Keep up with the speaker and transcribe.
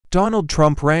Donald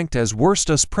Trump ranked as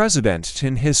worst president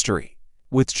in history,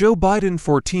 with Joe Biden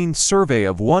 14th survey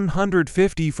of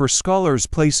 150 for scholars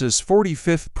places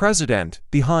 45th president,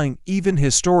 behind, even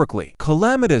historically,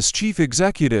 calamitous chief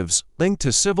executives linked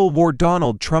to civil war.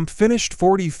 Donald Trump finished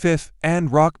 45th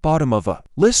and rock bottom of a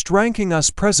list ranking us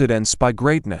presidents by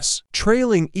greatness,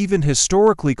 trailing even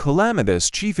historically calamitous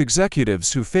chief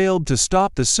executives who failed to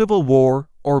stop the Civil War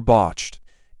or botched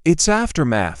its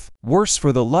aftermath. Worse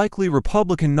for the likely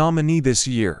Republican nominee this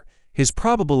year, his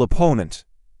probable opponent,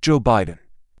 Joe Biden,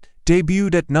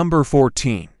 debuted at number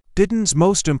 14. Biden's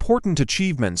most important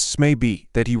achievements may be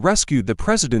that he rescued the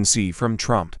presidency from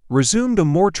Trump, resumed a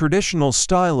more traditional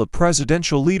style of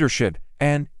presidential leadership,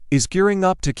 and is gearing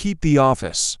up to keep the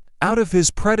office out of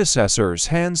his predecessor's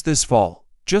hands this fall.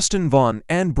 Justin Vaughn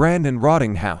and Brandon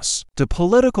Rottinghouse, the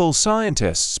political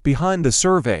scientists behind the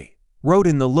survey, wrote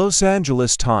in the Los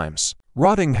Angeles Times.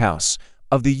 Rottinghouse,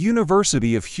 of the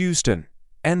University of Houston,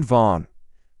 and Vaughn,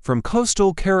 from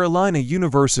Coastal Carolina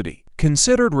University,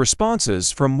 considered responses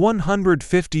from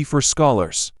 150 for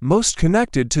scholars, most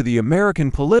connected to the American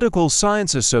Political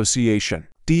Science Association.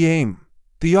 The aim,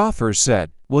 the authors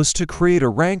said, was to create a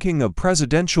ranking of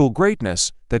presidential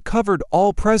greatness that covered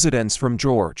all presidents from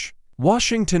George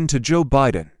Washington to Joe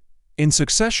Biden, in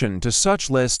succession to such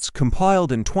lists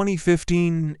compiled in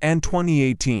 2015 and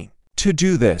 2018. To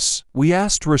do this, we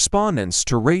asked respondents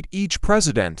to rate each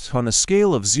president on a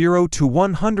scale of 0 to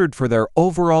 100 for their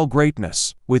overall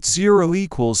greatness, with 0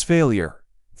 equals failure,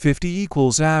 50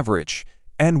 equals average,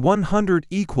 and 100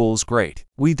 equals great.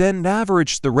 We then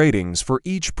averaged the ratings for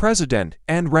each president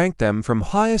and ranked them from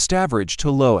highest average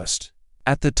to lowest.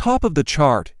 At the top of the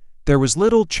chart, there was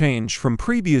little change from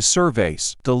previous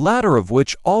surveys, the latter of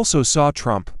which also saw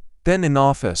Trump, then in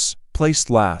office, placed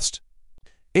last.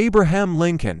 Abraham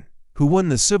Lincoln, who won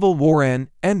the Civil War and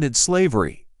ended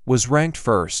slavery, was ranked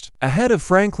first, ahead of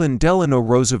Franklin Delano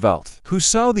Roosevelt, who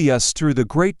saw us through the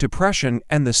Great Depression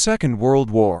and the Second World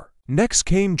War. Next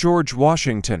came George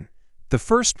Washington, the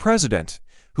first president,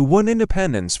 who won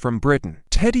independence from Britain.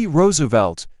 Teddy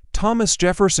Roosevelt, Thomas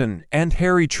Jefferson, and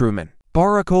Harry Truman.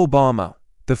 Barack Obama,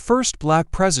 the first black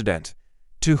president,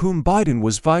 to whom Biden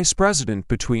was vice president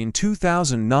between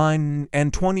 2009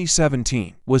 and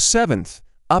 2017, was 7th,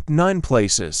 up 9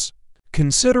 places.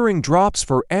 Considering drops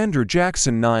for Andrew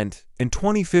Jackson 9th in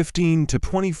 2015 to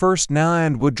 21st now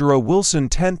and Woodrow Wilson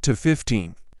 10th to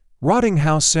 15th.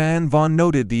 Rottinghouse and Vaughn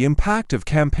noted the impact of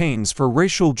campaigns for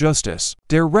racial justice.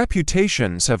 Their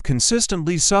reputations have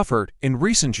consistently suffered in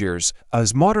recent years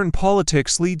as modern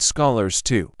politics leads scholars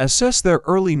to assess their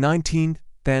early 19th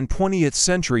and 20th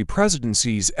century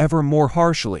presidencies ever more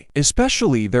harshly,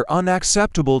 especially their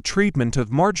unacceptable treatment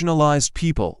of marginalized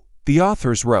people, the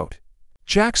authors wrote.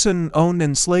 Jackson owned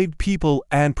enslaved people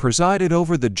and presided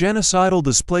over the genocidal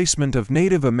displacement of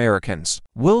Native Americans.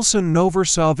 Wilson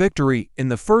oversaw victory in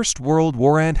the First World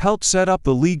War and helped set up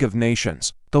the League of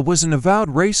Nations, but was an avowed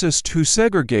racist who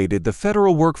segregated the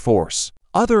federal workforce.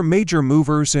 Other major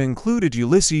movers included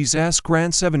Ulysses S.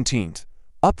 Grant 17th,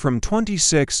 up from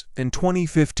 26th in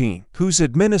 2015, whose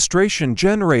administration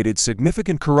generated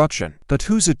significant corruption, but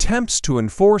whose attempts to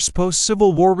enforce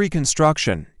post-Civil War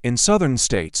Reconstruction in southern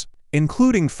states,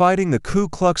 including fighting the Ku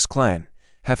Klux Klan,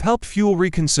 have helped fuel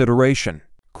reconsideration.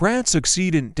 Grant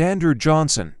succeeded Andrew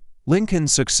Johnson,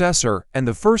 Lincoln's successor and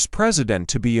the first president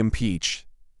to be impeached.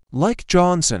 Like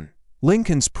Johnson,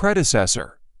 Lincoln's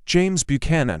predecessor, James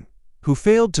Buchanan, who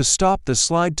failed to stop the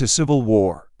slide to civil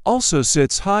war, also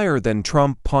sits higher than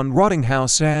Trump on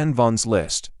Rottinghouse and Vaughn's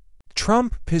list.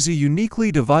 Trump is a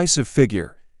uniquely divisive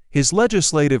figure, his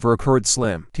legislative record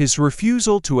slim, his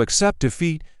refusal to accept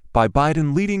defeat by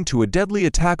Biden leading to a deadly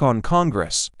attack on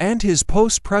Congress, and his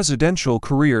post-presidential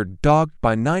career dogged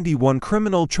by 91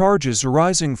 criminal charges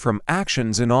arising from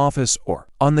actions in office or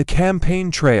on the campaign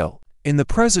trail. In the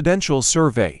presidential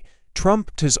survey,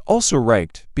 Trump is also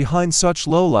ranked behind such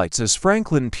lowlights as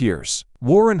Franklin Pierce,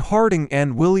 Warren Harding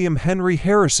and William Henry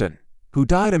Harrison, who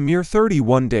died a mere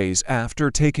 31 days after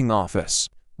taking office.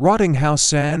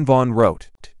 Rottinghouse and Vaughn wrote,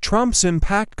 Trump's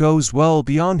impact goes well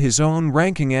beyond his own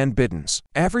ranking and Biden's.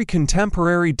 Every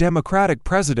contemporary Democratic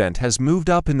president has moved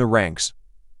up in the ranks.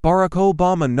 Barack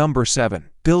Obama number 7,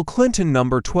 Bill Clinton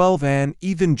number 12 and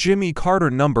even Jimmy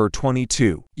Carter number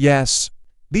 22. Yes,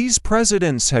 these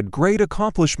presidents had great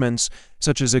accomplishments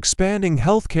such as expanding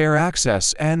healthcare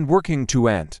access and working to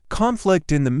end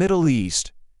conflict in the Middle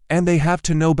East, and they have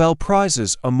 2 Nobel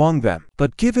Prizes among them.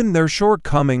 But given their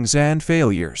shortcomings and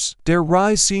failures, their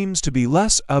rise seems to be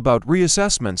less about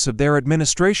reassessments of their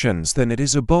administrations than it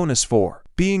is a bonus for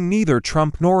being neither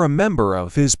Trump nor a member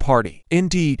of his party.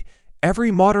 Indeed,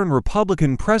 every modern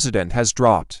Republican president has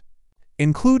dropped,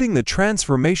 including the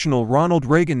transformational Ronald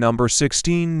Reagan number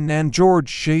 16 and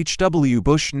George H.W.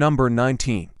 Bush number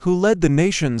 19, who led the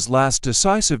nation's last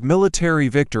decisive military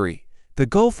victory, the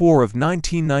Gulf War of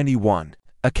 1991,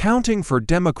 accounting for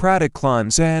Democratic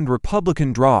climbs and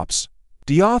Republican drops.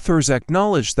 The authors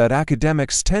acknowledged that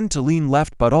academics tend to lean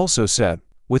left but also said,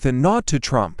 with a nod to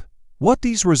Trump, what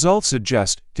these results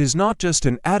suggest is not just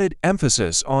an added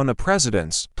emphasis on a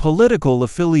president's political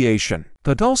affiliation,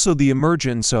 but also the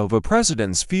emergence of a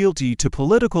president's fealty to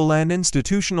political and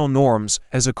institutional norms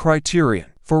as a criterion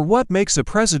for what makes a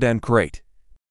president great.